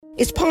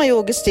It's Pi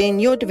Augustine,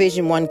 your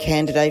Division 1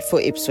 candidate for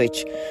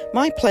Ipswich.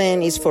 My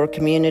plan is for a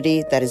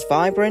community that is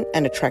vibrant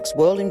and attracts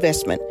world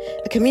investment,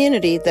 a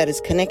community that is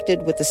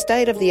connected with the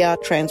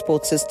state-of-the-art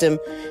transport system,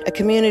 a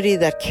community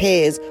that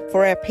cares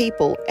for our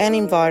people and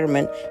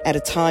environment at a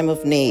time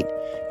of need.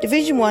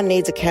 Division 1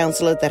 needs a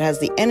councillor that has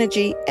the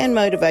energy and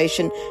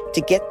motivation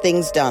to get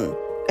things done,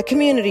 a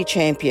community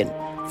champion.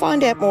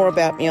 Find out more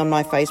about me on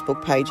my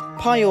Facebook page,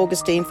 Pi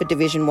Augustine for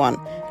Division 1.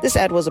 This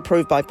ad was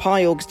approved by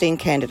Pi Augustine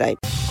candidate.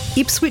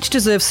 Ipswich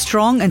deserves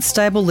strong and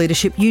stable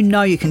leadership you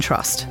know you can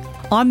trust.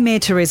 I'm Mayor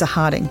Teresa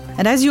Harding,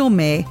 and as your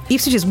Mayor,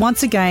 Ipswich is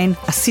once again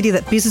a city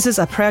that businesses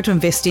are proud to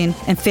invest in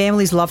and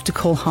families love to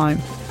call home.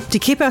 To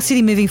keep our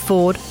city moving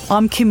forward,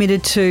 I'm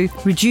committed to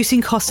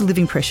reducing cost of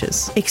living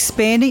pressures,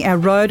 expanding our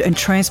road and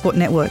transport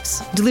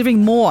networks,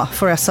 delivering more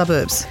for our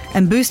suburbs,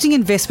 and boosting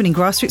investment in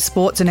grassroots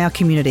sports in our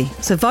community.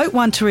 So vote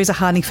 1 Teresa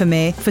Harding for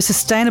Mayor for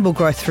sustainable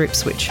growth for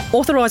Ipswich.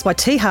 Authorised by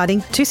T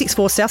Harding,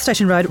 264 South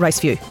Station Road,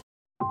 Raceview.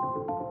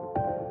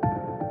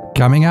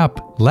 Coming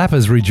up,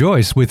 lappers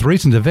rejoice with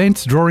recent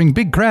events drawing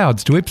big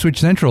crowds to Ipswich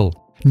Central.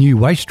 New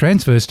waste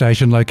transfer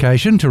station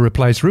location to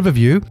replace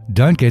Riverview.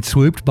 Don't get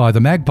swooped by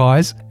the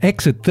magpies.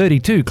 Exit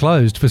 32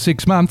 closed for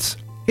 6 months.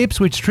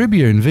 Ipswich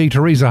Tribune v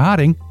Teresa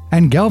Harding.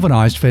 And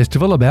Galvanised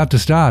Festival about to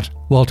start.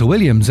 Walter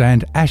Williams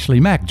and Ashley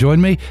Mack join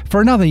me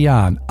for another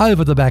yarn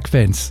over the back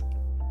fence.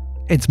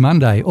 It's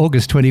Monday,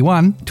 August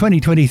 21,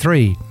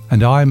 2023,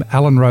 and I'm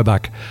Alan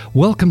Roebuck.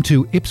 Welcome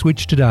to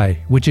Ipswich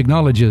Today, which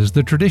acknowledges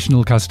the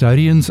traditional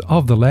custodians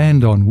of the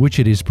land on which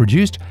it is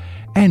produced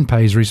and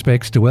pays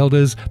respects to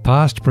elders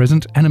past,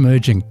 present and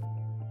emerging.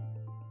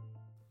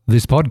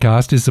 This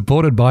podcast is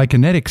supported by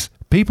Kinetics,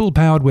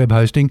 people-powered web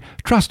hosting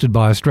trusted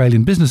by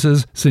Australian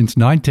businesses since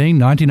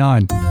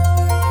 1999.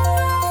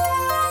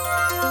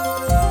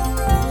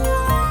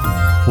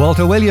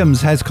 Walter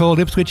Williams has called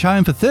Ipswich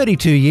home for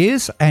 32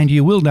 years, and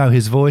you will know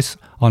his voice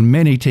on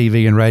many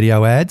TV and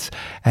radio ads.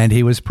 And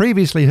he was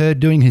previously heard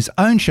doing his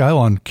own show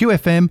on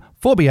QFM,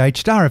 4BH,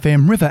 Star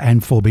FM, River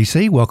and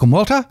 4BC. Welcome,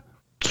 Walter.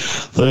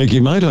 Thank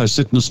you, mate. I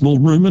sit in a small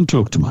room and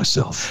talk to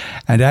myself.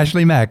 And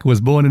Ashley Mack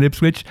was born in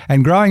Ipswich,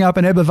 and growing up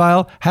in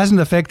Ebbw hasn't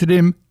affected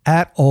him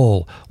at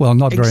all. Well,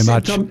 not very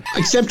much.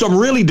 Except I'm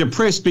really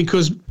depressed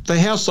because the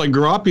house I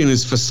grew up in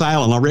is for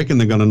sale and I reckon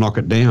they're going to knock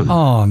it down.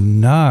 Oh,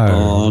 no.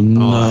 Oh,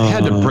 no. How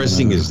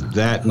depressing is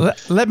that?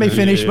 Let me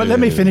finish. Let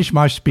me finish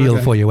my spiel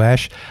for you,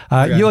 Ash.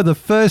 You're the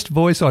first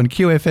voice on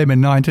QFM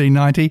in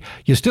 1990.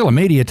 You're still a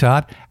media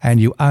tart and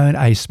you own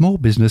a small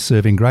business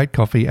serving great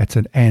coffee at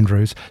St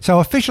Andrews. So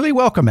officially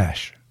welcome,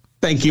 Ash.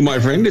 Thank you, my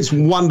friend. It's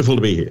wonderful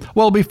to be here.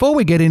 Well, before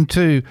we get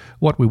into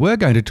what we were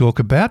going to talk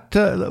about,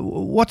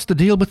 what's the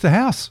deal with the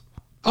house?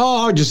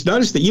 Oh, I just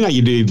noticed that,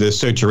 you do the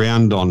search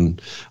around on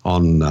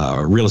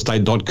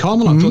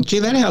realestate.com and I thought, gee,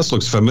 that house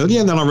looks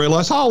familiar. And then I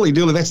realised, holy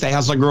dooly, that's the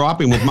house I grew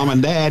up in with mum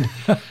and dad,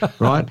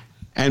 right?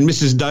 And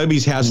Mrs.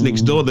 Dobie's house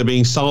next door, they're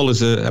being sold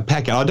as a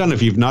packet. I don't know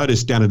if you've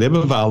noticed down at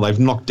Ebbw, they've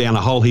knocked down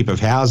a whole heap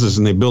of houses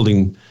and they're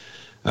building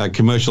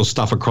commercial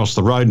stuff across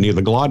the road near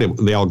the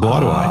old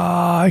glideway.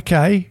 Oh,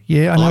 okay.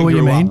 Yeah, I know what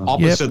you mean.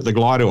 Opposite the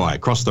glideway,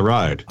 across the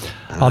road.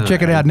 I'll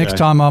check it out next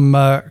time I'm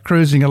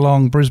cruising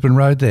along Brisbane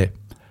Road there.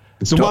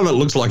 It's the one that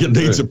looks like it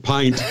needs a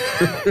paint.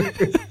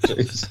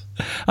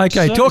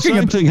 Okay,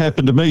 Same thing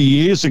happened to me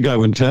years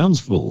ago in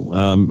Townsville.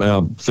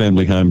 Our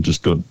family home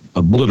just got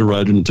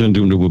obliterated and turned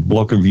into a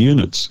block of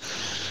units.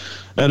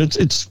 And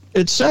it's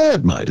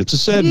sad, mate. It's a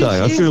sad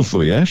day. I feel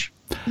for you, Ash.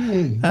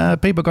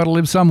 People got to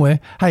live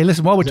somewhere. Hey,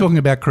 listen, while we're talking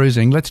about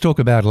cruising, let's talk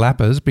about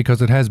lappers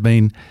because it has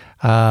been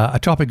a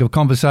topic of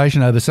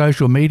conversation over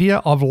social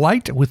media of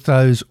late with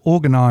those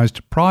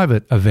organised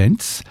private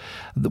events,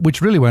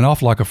 which really went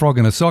off like a frog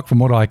in a sock from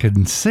what I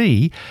can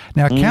see.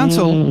 Now,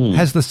 Council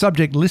has the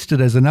subject listed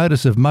as a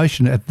notice of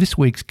motion at this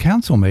week's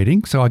Council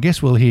meeting, so I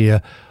guess we'll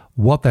hear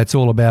what that's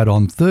all about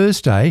on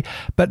Thursday.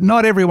 But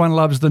not everyone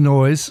loves the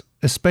noise,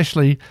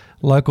 especially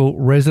local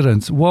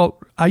residents. Well,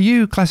 are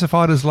you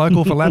classified as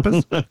local for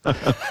lappers?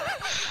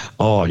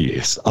 Oh,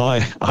 yes.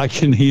 I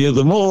can hear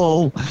them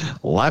all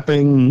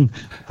lapping,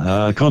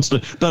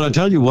 constant. But I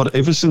tell you what,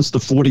 ever since the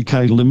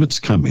 40K limits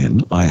come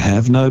in, I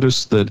have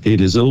noticed that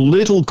it is a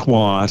little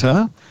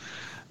quieter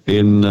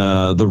in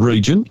the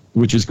region,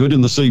 which is good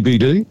in the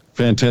CBD.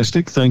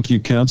 Fantastic. Thank you,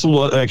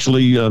 Council.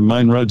 Actually,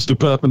 Main Roads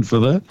Department for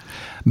that.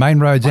 Main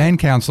Roads and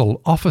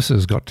Council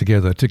officers got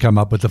together to come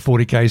up with the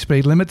 40K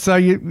speed limit. So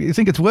you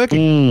think it's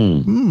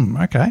working?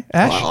 Okay.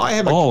 Ash? I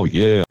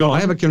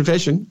have a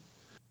confession.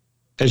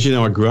 As you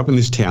know, I grew up in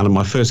this town and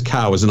my first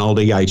car was an old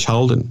EH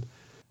Holden.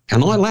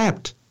 And I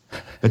lapped.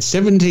 At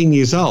 17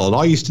 years old,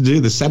 I used to do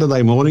the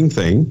Saturday morning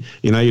thing.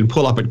 You'd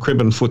pull up at Crib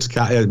and Foot's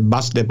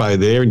bus depot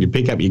there and you'd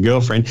pick up your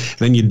girlfriend. And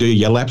then you'd do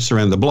your laps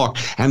around the block.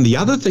 And the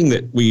other thing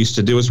that we used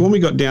to do is when we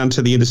got down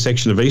to the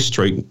intersection of East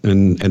Street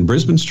and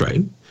Brisbane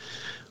Street,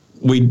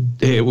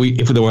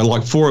 if there were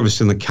like four of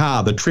us in the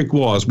car, the trick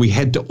was we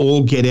had to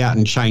all get out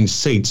and change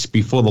seats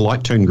before the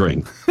light turned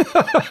green.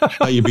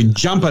 So you'd be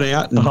jumping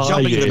out and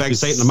jumping in the back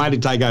seat and the mate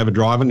would take over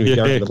driving and we'd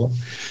go to the block.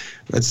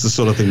 That's the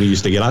sort of thing we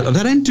used to get.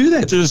 They don't do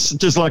that.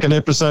 Just like an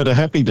episode of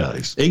Happy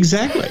Days.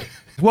 Exactly.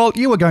 Well,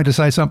 you were going to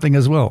say something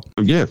as well.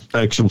 Yeah,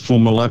 actual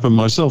former lapper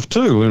myself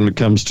too when it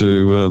comes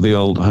to the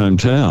old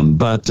hometown.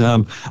 But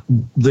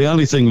the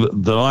only thing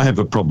that I have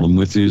a problem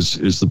with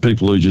is the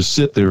people who just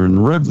sit there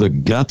and rev the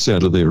guts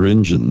out of their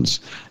engines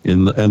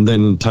and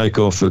then take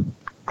off at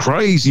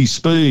crazy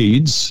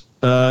speeds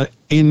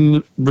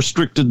in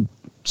restricted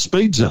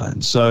speed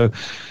zones. So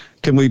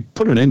can we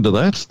put an end to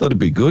that? That'd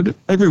be good.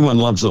 Everyone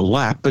loves a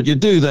lap, but you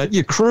do that,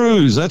 you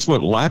cruise. That's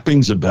what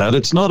lapping's about.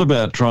 It's not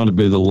about trying to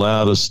be the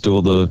loudest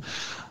or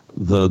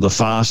the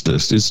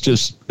fastest.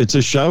 It's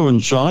a show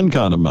and shine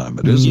kind of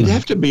moment, isn't You'd it?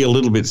 have to be a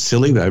little bit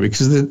silly, though,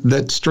 because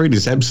that street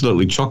is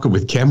absolutely chocker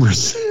with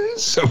cameras.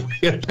 So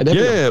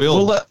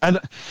and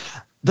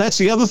that's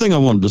the other thing I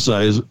wanted to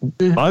say is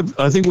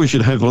I think we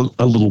should have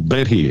a little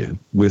bet here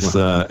with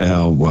our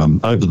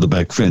over the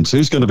back fence.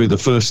 Who's going to be the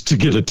first to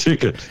get a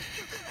ticket?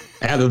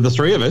 Out of the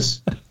three of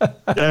us.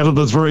 Out of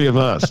the three of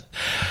us.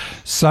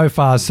 So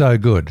far, so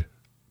good.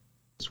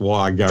 That's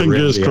why I go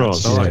Fingers around the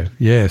crossed. outside.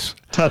 Yes.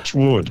 Touch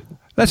wood.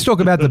 Let's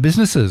talk about the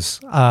businesses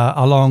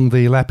along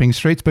the lapping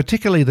streets,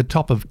 particularly the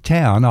top of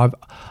town.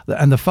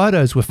 And the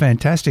photos were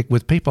fantastic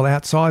with people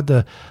outside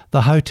the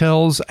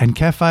hotels and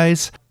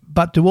cafes.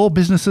 But do all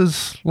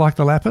businesses like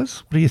the lappers?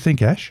 What do you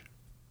think, Ash?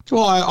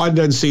 Well, I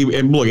don't see.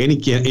 And look,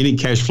 any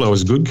cash flow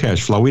is good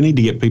cash flow. We need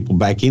to get people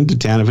back into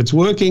town. If it's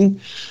working,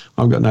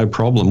 I've got no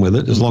problem with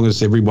it, as long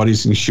as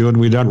everybody's insured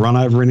and we don't run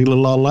over any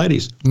little old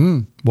ladies.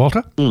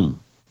 Walter?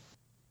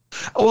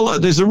 Well,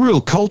 there's a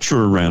real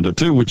culture around it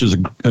too, which is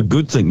a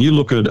good thing. You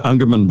look at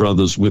Ungerman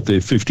Brothers with their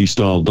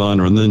 50-style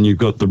diner, and then you've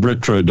got the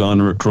retro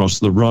diner across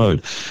the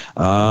road.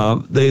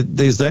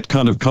 There's that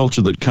kind of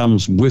culture that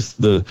comes with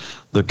the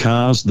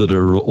cars that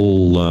are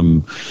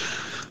all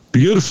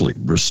beautifully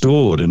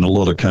restored in a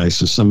lot of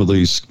cases. Some of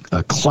these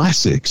are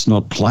classics,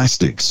 not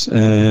plastics.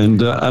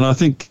 And I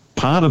think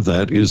part of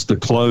that is the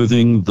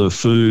clothing, the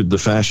food, the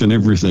fashion,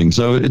 everything.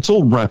 So it's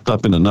all wrapped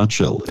up in a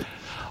nutshell there.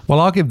 Well,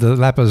 I'll give the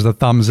lappers the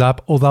thumbs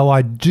up, although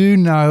I do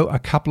know a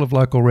couple of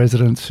local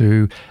residents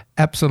who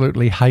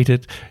absolutely hate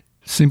it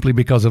simply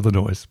because of the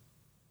noise.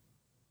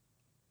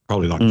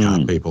 Probably not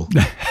car people.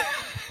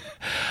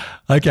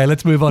 Okay,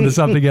 let's move on to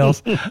something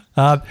else.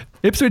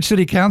 Ipswich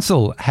City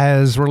Council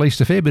has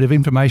released a fair bit of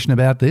information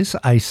about this.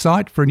 A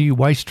site for a new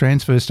waste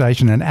transfer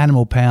station and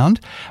animal pound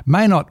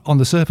may not on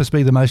the surface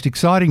be the most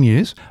exciting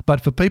news,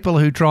 but for people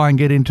who try and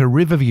get into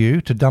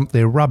Riverview to dump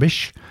their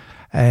rubbish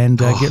and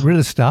get rid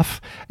of stuff,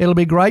 it'll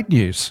be great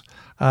news.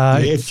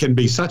 It can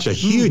be such a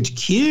huge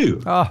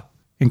queue. Oh,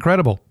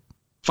 incredible.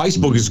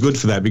 Facebook is good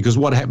for that, because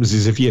what happens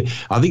is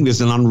I think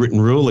there's an unwritten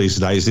rule these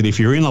days that if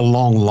you're in a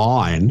long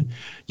line,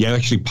 you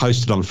actually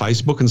post it on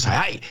Facebook and say,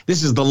 hey,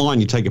 this is the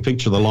line. You take a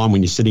picture of the line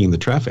when you're sitting in the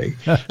traffic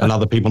and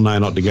other people know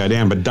not to go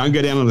down. But don't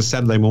go down on a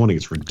Saturday morning.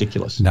 It's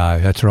ridiculous. No,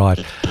 that's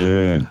right.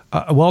 Yeah.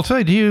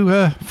 Walter, do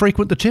you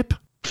frequent the tip?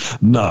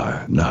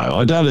 No,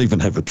 I don't even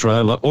have a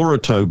trailer or a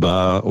tow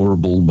bar or a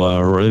bull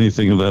bar or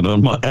anything of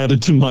that added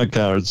to my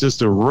car. It's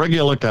just a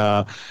regular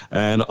car,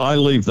 and I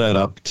leave that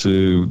up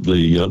to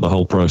the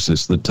whole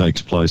process that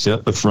takes place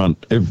out the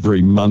front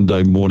every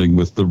Monday morning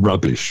with the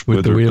rubbish,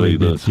 With the whether it be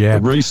bits, yeah.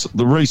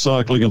 the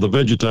recycling of the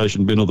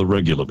vegetation bin or the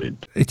regular bin.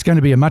 It's going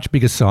to be a much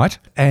bigger site,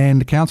 and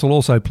the council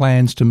also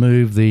plans to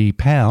move the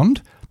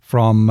pound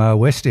from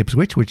West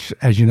Ipswich, which,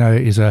 as you know,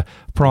 is a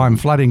prime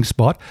flooding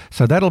spot.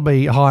 So that'll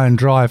be high and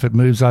dry if it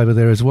moves over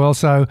there as well.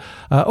 So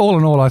all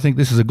in all, I think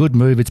this is a good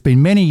move. It's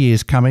been many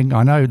years coming.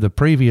 I know the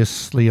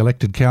previously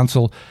elected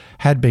council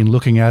had been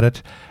looking at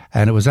it,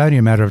 and it was only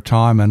a matter of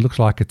time, and looks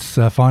like it's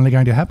finally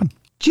going to happen.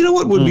 Do you know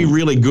what would be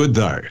really good,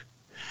 though?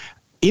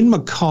 In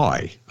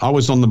Mackay, I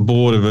was on the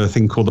board of a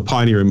thing called the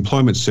Pioneer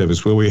Employment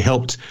Service, where we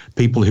helped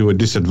people who were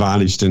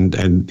disadvantaged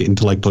and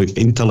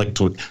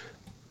intellectually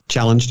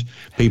challenged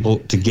people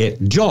to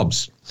get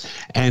jobs.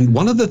 And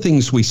one of the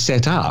things we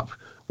set up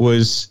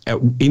was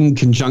in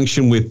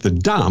conjunction with the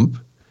dump,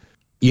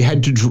 you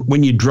had to,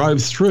 when you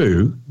drove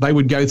through, they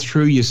would go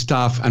through your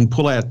stuff and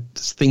pull out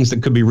things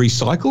that could be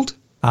recycled.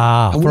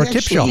 And for we a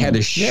tip shop. We had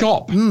a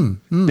shop.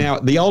 Now,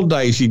 the old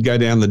days, you'd go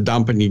down the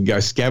dump and you'd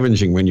go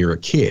scavenging when you're a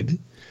kid.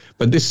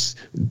 But this,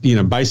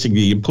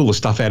 basically you pull the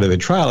stuff out of their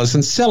trailers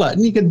and sell it,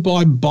 and you could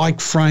buy bike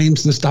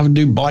frames and stuff and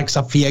do bikes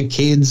up for your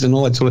kids and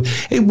all that sort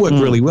of. It worked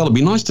really well. It'd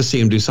be nice to see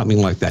them do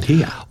something like that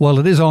here. Well,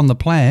 it is on the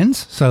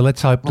plans, so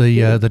let's hope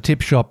the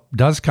tip shop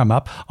does come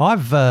up.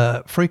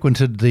 I've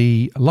frequented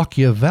the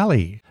Lockyer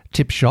Valley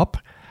tip shop,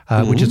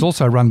 which is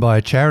also run by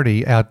a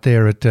charity out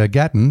there at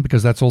Gatton,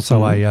 because that's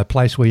also a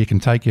place where you can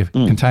take your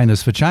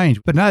containers for change.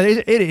 But no,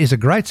 it is a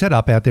great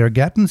setup out there at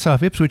Gatton, so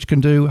if Ipswich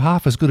can do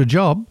half as good a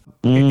job,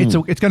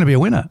 it's going to be a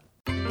winner.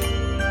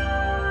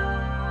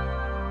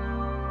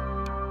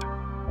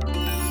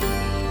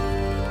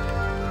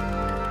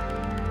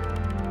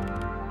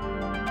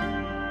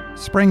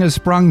 Spring has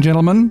sprung,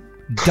 gentlemen.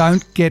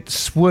 Don't get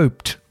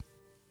swooped.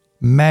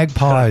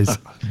 Magpies.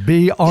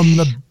 Be on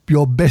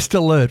your best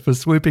alert for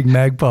swooping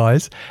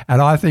magpies.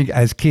 And I think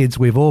as kids,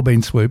 we've all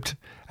been swooped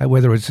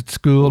whether it's at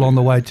school, on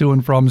the way to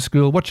and from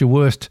school. What's your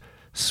worst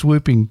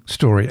swooping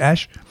story,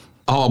 Ash?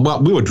 Oh,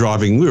 well, we were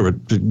driving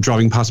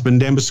past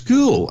Bundamba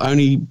School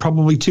only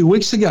probably 2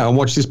 weeks ago and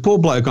watched this poor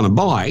bloke on a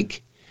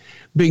bike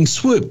being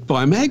swooped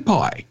by a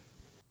magpie,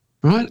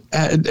 right,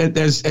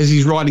 as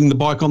he's riding the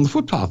bike on the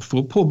footpath.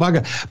 Poor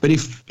bugger.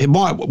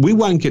 But we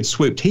won't get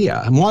swooped here.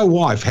 My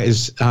wife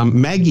has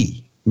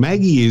Maggie.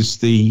 Maggie is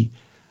the...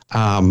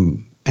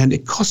 and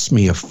it costs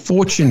me a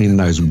fortune in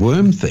those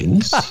worm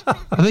things.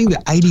 I think they're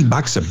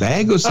 $80 a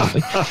bag or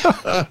something.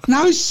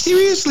 No,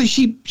 seriously,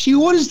 she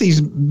orders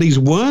these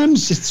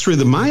worms through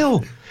the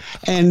mail,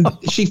 and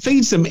she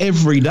feeds them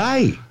every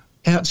day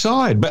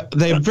outside. But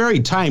they're very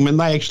tame, and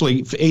they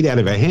actually eat out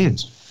of her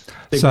hands.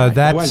 So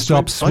that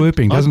stops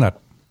swooping, doesn't it?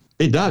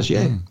 It does,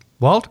 yeah.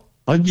 Walt?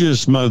 I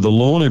just mow the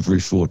lawn every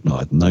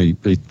fortnight, and they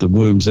eat the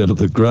worms out of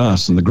the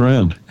grass and the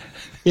ground.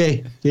 Yeah,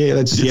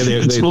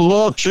 it's a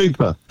lot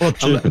cheaper.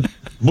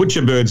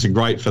 Butcher birds are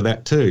great for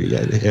that too.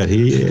 Out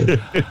here.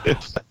 Yeah.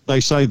 They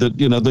say that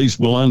these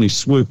will only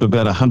swoop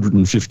about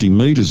 150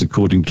 metres,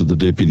 according to the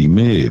deputy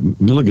mayor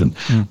Milligan.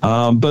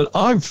 But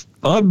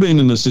I've been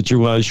in a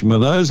situation where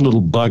those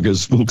little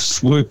buggers will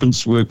swoop and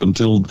swoop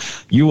until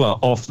you are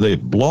off their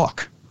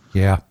block.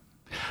 Yeah.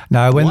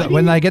 No,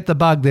 when they get the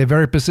bug, they're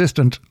very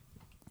persistent.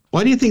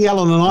 Why do you think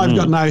Alan and I have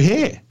got no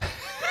hair?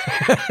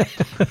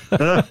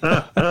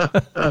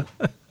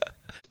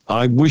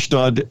 I wished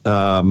I'd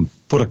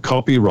put a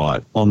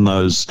copyright on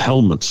those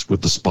helmets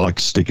with the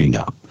spikes sticking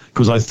up,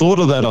 because I thought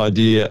of that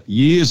idea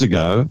years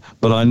ago,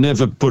 but I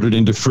never put it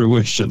into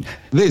fruition.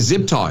 They're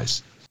zip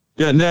ties.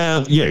 Yeah,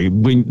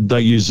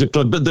 they use zip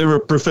ties, but there are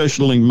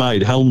professionally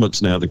made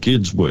helmets now the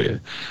kids wear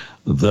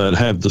that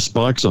have the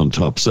spikes on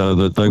top so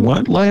that they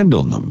won't land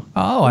on them.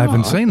 Oh, I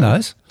haven't seen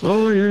those.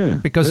 Oh, yeah.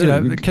 Because,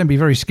 it can be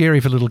very scary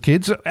for little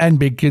kids and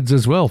big kids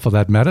as well, for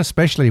that matter,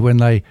 especially when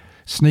they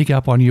sneak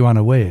up on you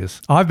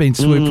unawares. I've been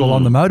swooped while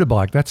on the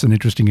motorbike. That's an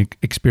interesting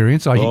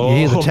experience. You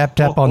hear the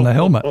tap on the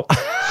helmet.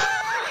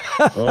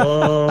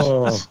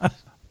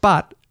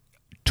 But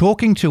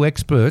talking to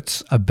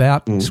experts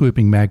about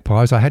swooping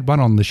magpies, I had one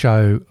on the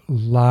show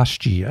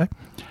last year,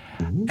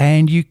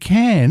 and you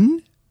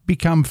can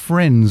become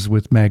friends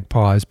with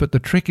magpies, but the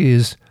trick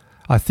is,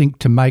 I think,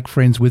 to make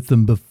friends with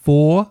them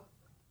before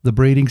the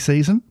breeding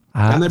season.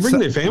 And they bring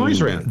their families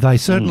around. They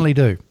certainly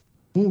do.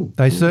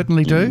 They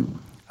certainly do.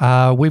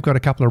 We've got a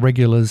couple of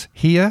regulars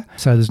here,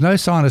 so there's no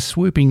sign of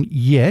swooping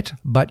yet,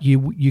 but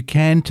you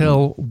can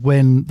tell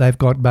when they've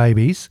got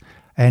babies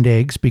and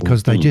eggs,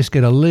 because they just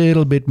get a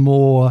little bit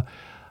more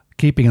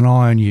keeping an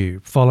eye on you,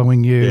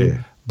 following you.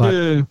 Yeah.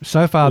 But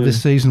so far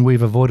this season,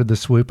 we've avoided the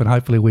swoop, and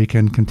hopefully we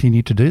can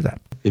continue to do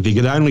that. If you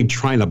could only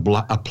train a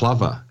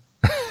plover.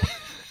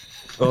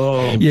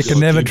 You can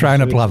never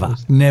train a plover.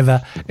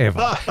 Never,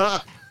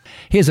 ever.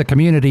 Here's a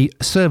community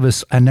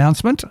service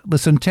announcement. The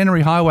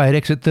Centenary Highway at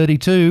exit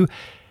 32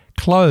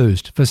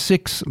 closed for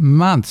 6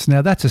 months.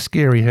 Now, that's a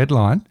scary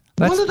headline.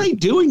 What are they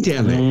doing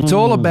down there? It's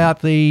all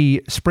about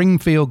the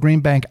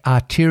Springfield-Greenbank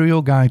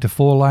arterial going to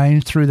 4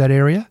 lanes through that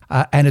area.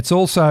 And it's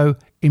also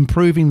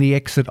improving the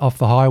exit off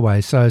the highway.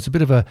 So it's a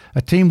bit of a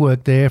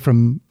teamwork there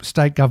from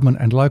state government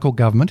and local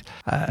government.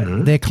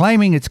 They're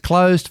claiming it's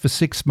closed for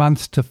 6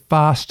 months to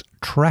fast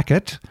track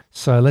it.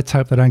 So let's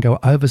hope they don't go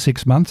over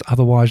 6 months.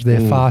 Otherwise, their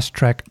fast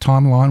track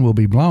timeline will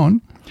be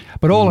blown.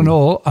 But all in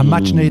all, a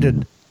much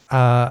needed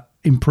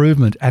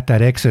improvement at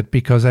that exit,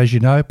 because as you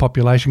know,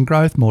 population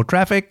growth, more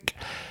traffic,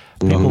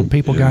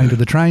 people going to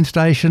the train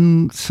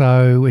station.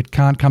 So it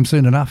can't come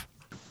soon enough.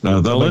 No,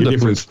 they'll end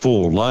up with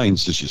 4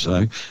 lanes, as you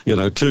say,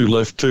 2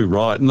 left, 2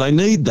 right, and they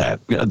need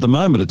that. At the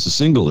moment, it's a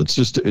single. It's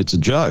a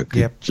joke.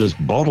 Yep. It's just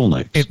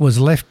bottlenecks. It was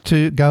left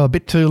to go a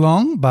bit too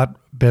long, but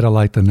better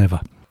late than never.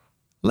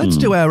 Let's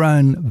do our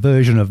own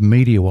version of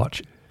Media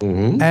Watch.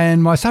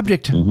 And my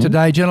subject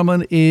today,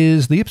 gentlemen,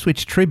 is the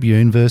Ipswich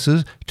Tribune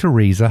versus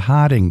Teresa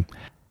Harding.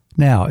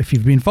 Now, if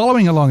you've been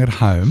following along at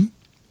home,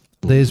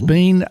 there's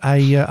been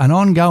an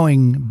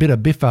ongoing bit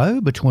of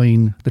biffo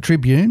between the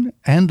Tribune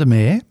and the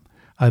Mayor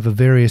over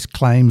various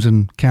claims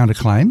and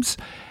counterclaims,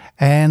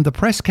 and the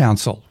Press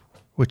Council,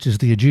 which is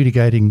the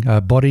adjudicating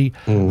body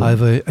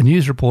over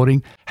news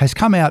reporting, has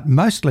come out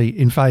mostly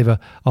in favour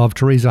of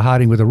Teresa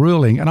Harding with a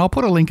ruling, and I'll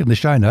put a link in the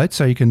show notes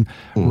so you can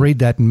read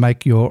that and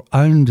make your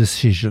own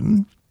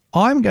decision.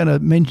 I'm going to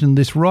mention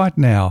this right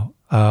now,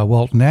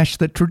 Walt Nash,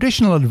 that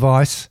traditional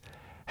advice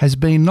has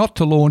been not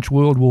to launch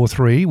World War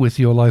III with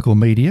your local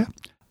media,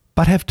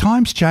 but have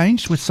times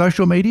changed with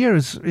social media?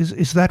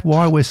 Is that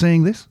why we're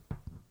seeing this?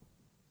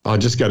 I'll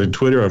just go to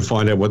Twitter and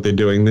find out what they're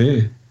doing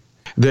there.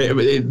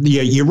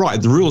 Yeah, you're right.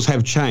 The rules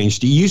have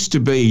changed. It used to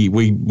be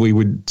we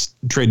would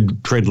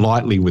tread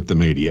lightly with the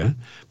media,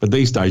 but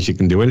these days you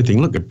can do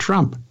anything. Look at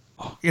Trump.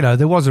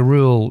 There was a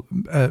rule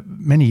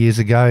many years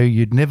ago,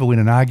 you'd never win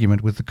an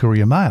argument with the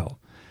Courier Mail,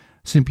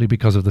 simply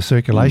because of the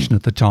circulation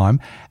at the time.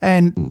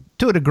 And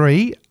to a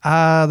degree,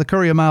 the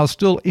Courier Mail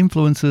still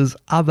influences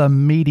other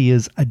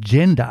media's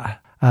agenda,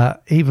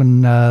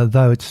 even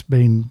though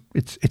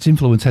its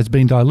influence has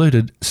been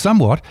diluted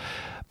somewhat.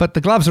 But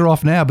the gloves are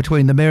off now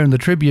between the Mayor and the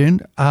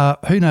Tribune.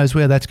 Who knows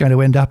where that's going to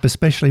end up,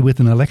 especially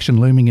with an election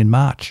looming in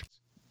March.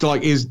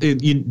 Like,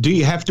 do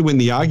you have to win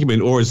the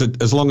argument, or is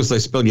it as long as they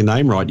spell your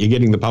name right, you're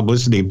getting the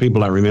publicity and people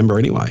don't remember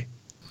anyway?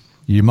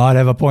 You might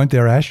have a point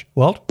there, Ash.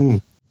 Walt?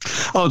 Oh,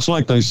 it's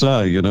like they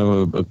say,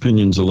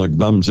 opinions are like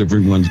bums.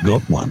 Everyone's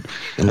got one,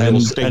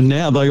 and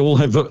now they all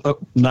have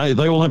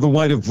a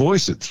way to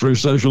voice it through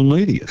social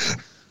media.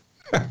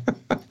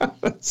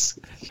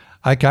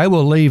 Okay,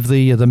 we'll leave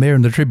the Mayor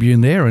and the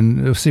Tribune there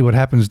and we'll see what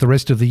happens the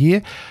rest of the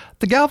year.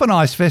 The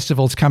Galvanised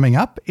Festival's coming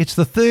up. It's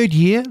the third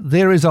year.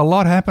 There is a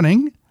lot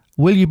happening.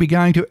 Will you be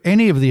going to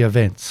any of the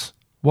events?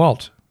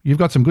 Walt, you've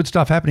got some good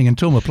stuff happening in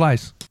Tulma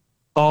Place.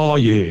 Oh,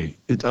 yeah.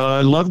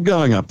 I love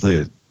going up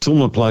there.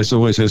 Tulma Place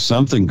always has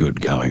something good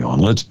going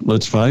on.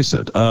 Let's face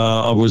it.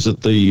 I was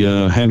at the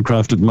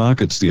handcrafted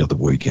markets the other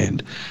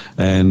weekend,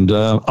 and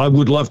I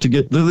would love to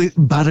get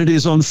but it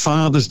is on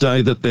Father's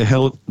Day that they're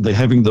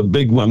having the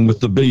big one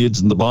with the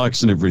beards and the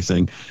bikes and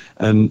everything,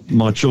 and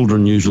my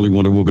children usually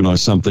want to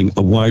organise something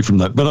away from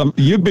that. But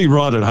you'd be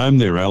right at home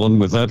there, Alan,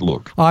 with that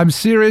look. I'm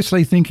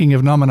seriously thinking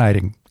of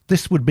nominating.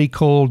 This would be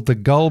called the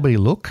Golby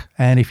look,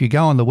 and if you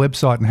go on the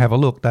website and have a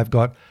look, they've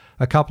got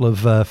a couple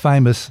of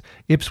famous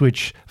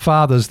Ipswich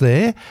fathers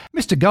there.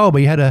 Mr.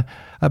 Golby had a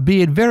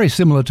beard very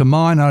similar to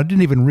mine, and I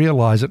didn't even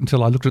realise it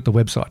until I looked at the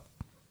website.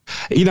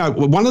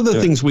 One of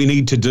the things we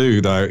need to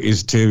do, though,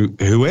 is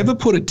whoever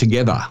put it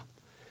together,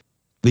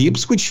 the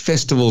Ipswich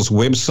Festival's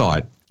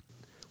website,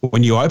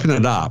 when you open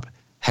it up,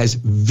 has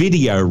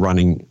video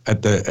running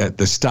at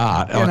the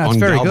start on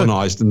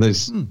Galvanised, and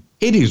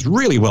it is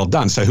really well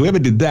done. So whoever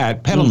did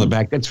that, pat on the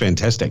back, that's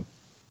fantastic.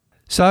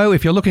 So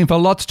if you're looking for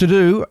lots to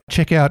do,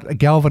 check out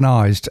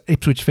Galvanised,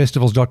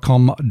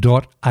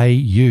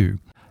 ipswichfestivals.com.au.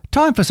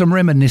 Time for some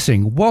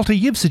reminiscing. Walter,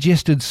 you've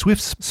suggested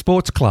Swift's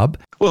Sports Club.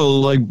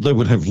 Well, they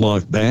would have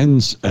live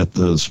bands at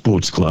the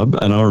sports club,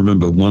 and I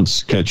remember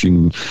once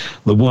catching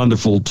the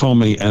wonderful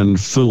Tommy and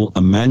Phil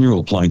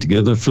Emmanuel playing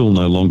together. Phil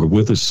no longer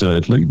with us,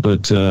 sadly,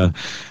 but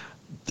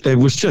it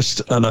was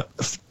just a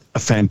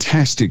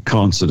fantastic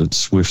concert at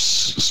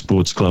Swift's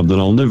Sports Club that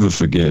I'll never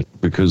forget,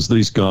 because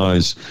these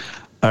guys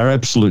are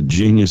absolute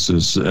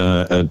geniuses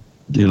at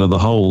the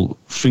whole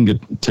finger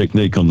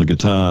technique on the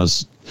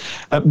guitars,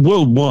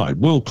 worldwide,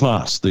 world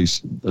class.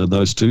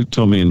 Those two,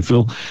 Tommy and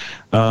Phil,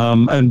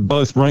 and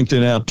both ranked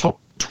in our top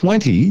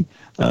 20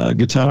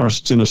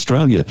 guitarists in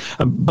Australia.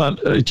 But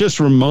it just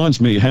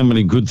reminds me how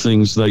many good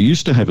things they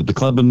used to have at the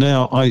club. And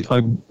now I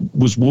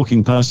was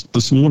walking past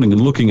this morning and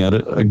looking at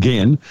it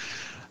again,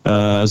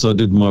 as I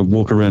did my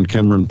walk around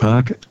Cameron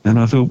Park, and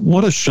I thought,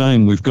 what a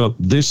shame we've got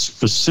this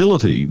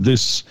facility,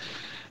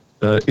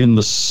 in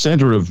the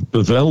centre of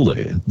Bevelle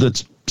there,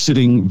 that's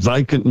sitting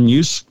vacant and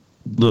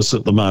useless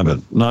at the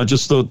moment. And I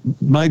just thought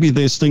maybe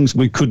there's things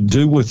we could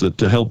do with it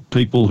to help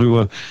people who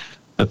are,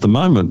 at the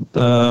moment,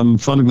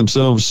 finding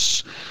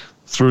themselves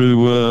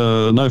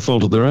through no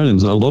fault of their own, in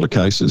a lot of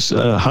cases,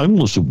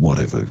 homeless or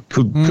whatever.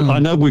 I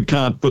know we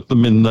can't put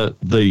them in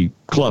the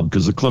club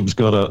because the club's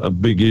got a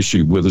big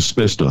issue with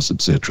asbestos,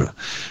 etc.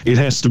 It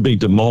has to be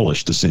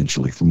demolished,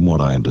 essentially, from what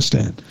I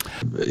understand.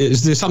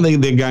 Is there something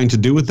they're going to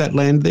do with that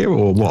land there,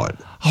 or what?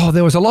 Oh,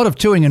 there was a lot of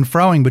toing and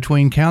froing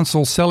between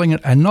council selling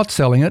it and not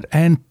selling it,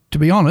 and to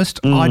be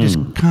honest, I just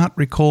can't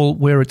recall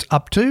where it's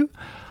up to.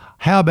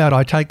 How about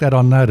I take that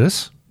on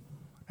notice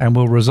and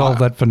we'll resolve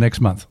that for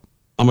next month?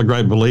 I'm a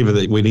great believer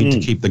that we need to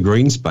keep the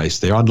green space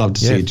there. I'd love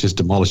to see it just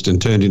demolished and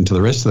turned into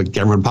the rest of the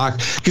Cameron Park,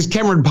 because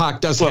Cameron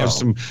Park does have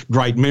some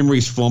great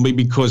memories for me,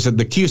 because at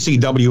the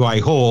QCWA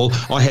Hall,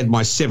 I had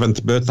my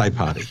 7th birthday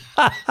party.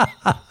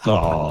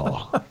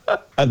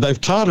 And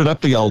they've tidied up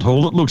the old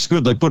hall. It looks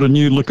good. They put a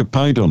new lick of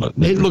paint on it.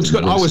 It looks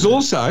good. I was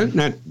also,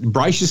 now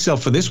brace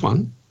yourself for this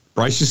one.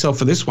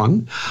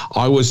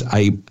 I was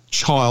a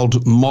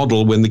child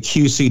model when the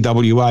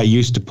QCWA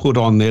used to put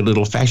on their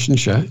little fashion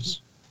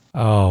shows.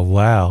 Oh,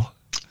 wow.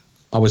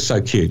 I was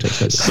so cute.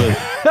 So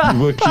you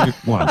were cute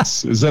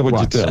once. Is that what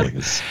you're telling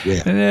us?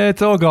 Yeah.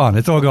 It's all gone.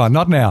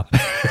 Not now.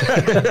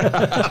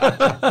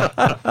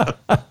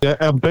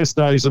 Our best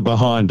days are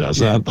behind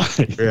us, aren't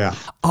they? Yeah.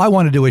 I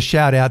want to do a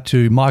shout out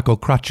to Michael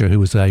Crutcher, who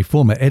was a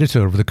former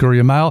editor of the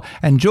Courier Mail,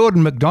 and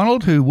Jordan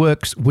McDonald, who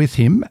works with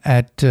him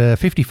at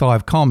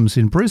 55 Comms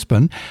in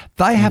Brisbane.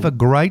 They have a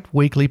great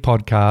weekly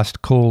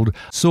podcast called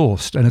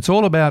Sourced, and it's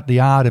all about the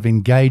art of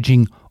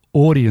engaging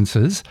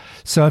audiences.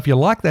 So if you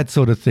like that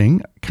sort of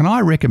thing, can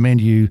I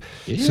recommend you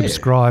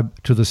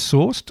subscribe to The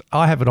Sourced?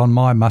 I have it on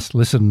my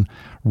must-listen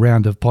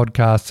round of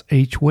podcasts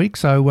each week.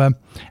 So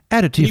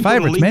add it to your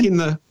favourites,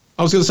 man.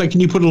 I was going to say, can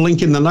you put a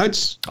link in the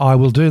notes? I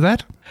will do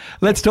that.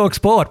 Let's talk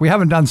sport. We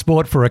haven't done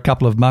sport for a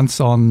couple of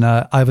months on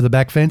Over the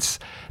Back Fence.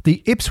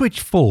 The Ipswich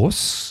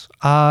Force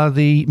are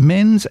the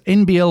men's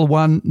NBL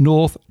 1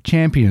 North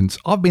champions.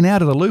 I've been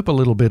out of the loop a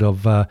little bit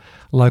of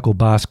local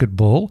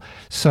basketball.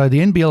 So the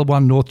NBL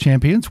 1 North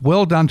champions,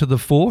 well done to the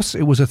Force.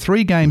 It was a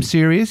 3-game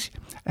series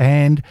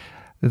and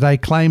they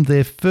claimed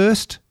their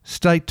first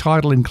state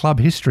title in club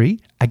history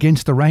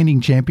against the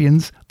reigning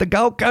champions, the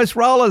Gold Coast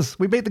Rollers.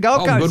 We beat the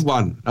Gold Coast. Oh, good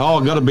one. Oh,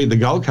 I've got to beat the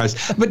Gold Coast.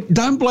 But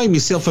don't blame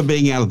yourself for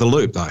being out of the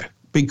loop, though,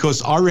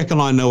 because I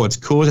reckon I know what's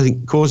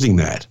causing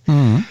that.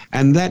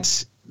 And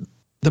that's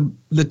the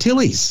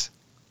Tillies.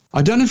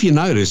 I don't know if you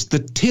noticed, the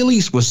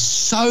Tillies were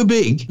so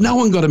big, no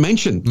one got a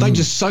mention. They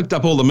just soaked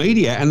up all the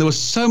media, and there were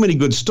so many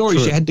good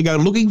stories you had to go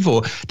looking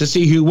for to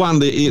see who won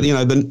the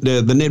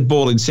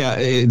netball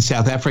in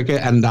South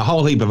Africa and a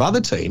whole heap of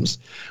other teams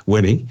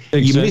winning.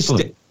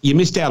 Exactly. You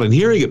missed out on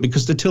hearing it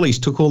because the Tillies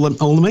took all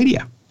the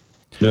media.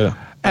 Yeah.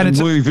 And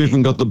we've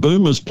even got the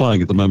Boomers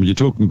playing at the moment. You're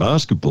talking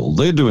basketball.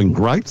 They're doing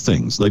great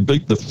things. They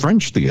beat the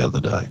French the other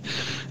day,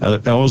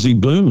 Aussie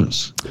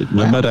Boomers,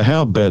 no matter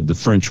how bad the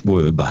French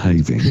were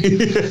behaving.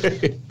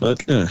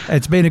 But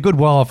it's been a good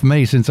while for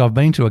me since I've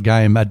been to a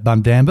game at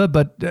Bundamba,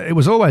 but it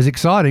was always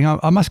exciting.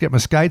 I must get my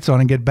skates on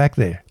and get back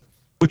there.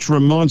 Which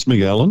reminds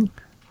me, Alan,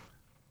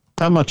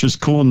 how much is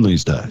corn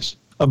these days?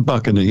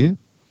 $1 a year?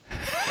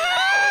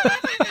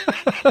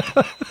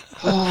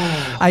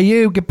 Are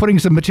you putting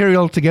some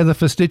material together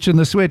for Stitch and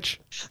the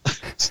Switch?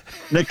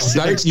 Next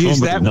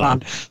use that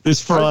one.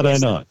 This Friday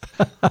night.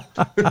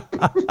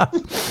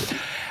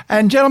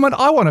 And gentlemen,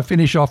 I want to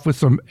finish off with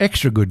some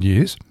extra good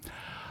news.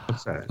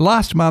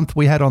 Last month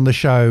we had on the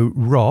show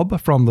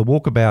Rob from the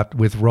Walkabout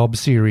with Rob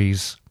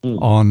series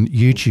on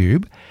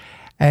YouTube.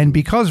 And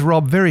because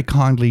Rob very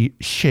kindly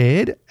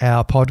shared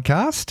our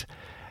podcast,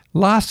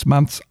 last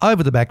month's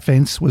Over the Back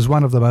Fence was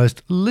one of the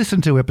most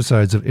listened to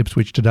episodes of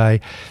Ipswich Today.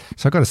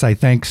 So I've got to say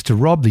thanks to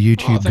Rob, the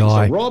YouTube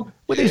guy, Rob.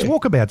 with his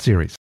Walkabout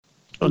series.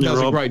 He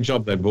does a great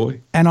job, that boy.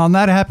 And on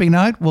that happy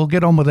note, we'll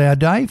get on with our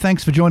day.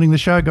 Thanks for joining the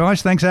show,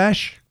 guys. Thanks,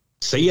 Ash.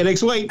 See you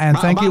next week. And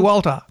thank you,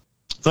 Walter.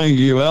 Thank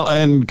you, Al,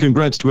 and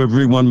congrats to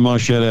everyone. My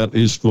shout-out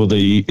is for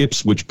the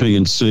Ipswich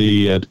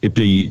P&C at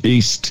Ippy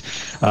East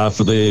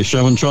for their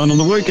show and shine on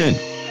the weekend.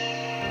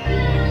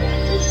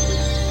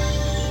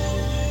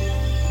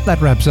 That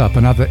wraps up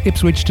another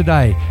Ipswich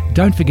Today.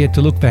 Don't forget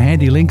to look for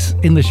handy links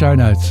in the show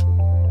notes.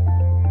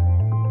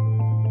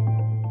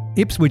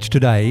 Ipswich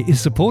Today is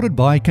supported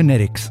by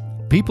Kinetics,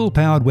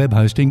 people-powered web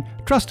hosting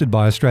trusted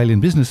by Australian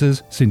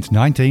businesses since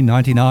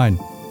 1999.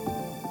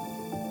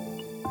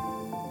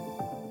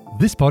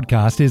 This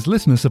podcast is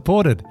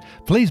listener-supported.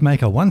 Please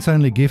make a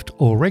once-only gift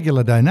or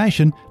regular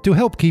donation to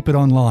help keep it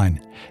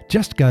online.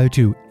 Just go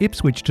to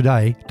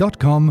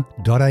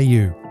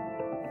ipswichtoday.com.au.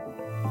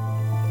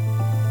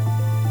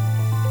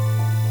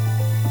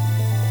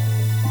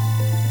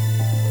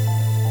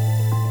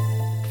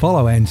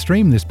 Follow and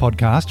stream this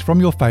podcast from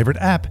your favourite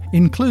app,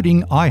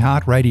 including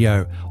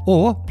iHeartRadio,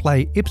 or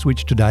play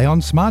Ipswich Today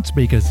on smart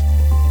speakers.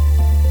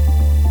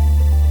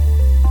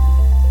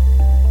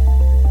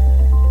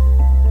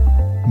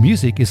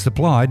 Music is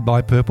supplied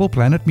by Purple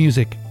Planet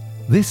Music.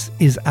 This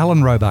is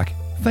Alan Roebuck.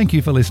 Thank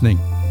you for listening.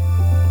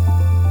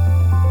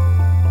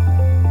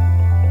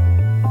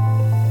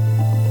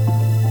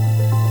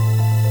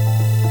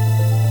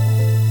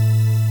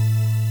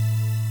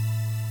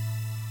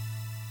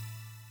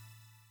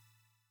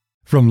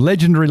 From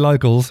legendary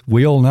locals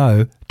we all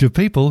know to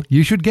people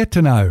you should get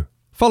to know.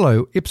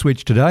 Follow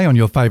Ipswich Today on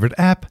your favourite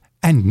app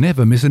and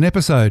never miss an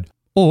episode.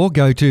 Or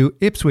go to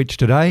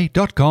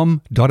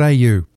ipswichtoday.com.au.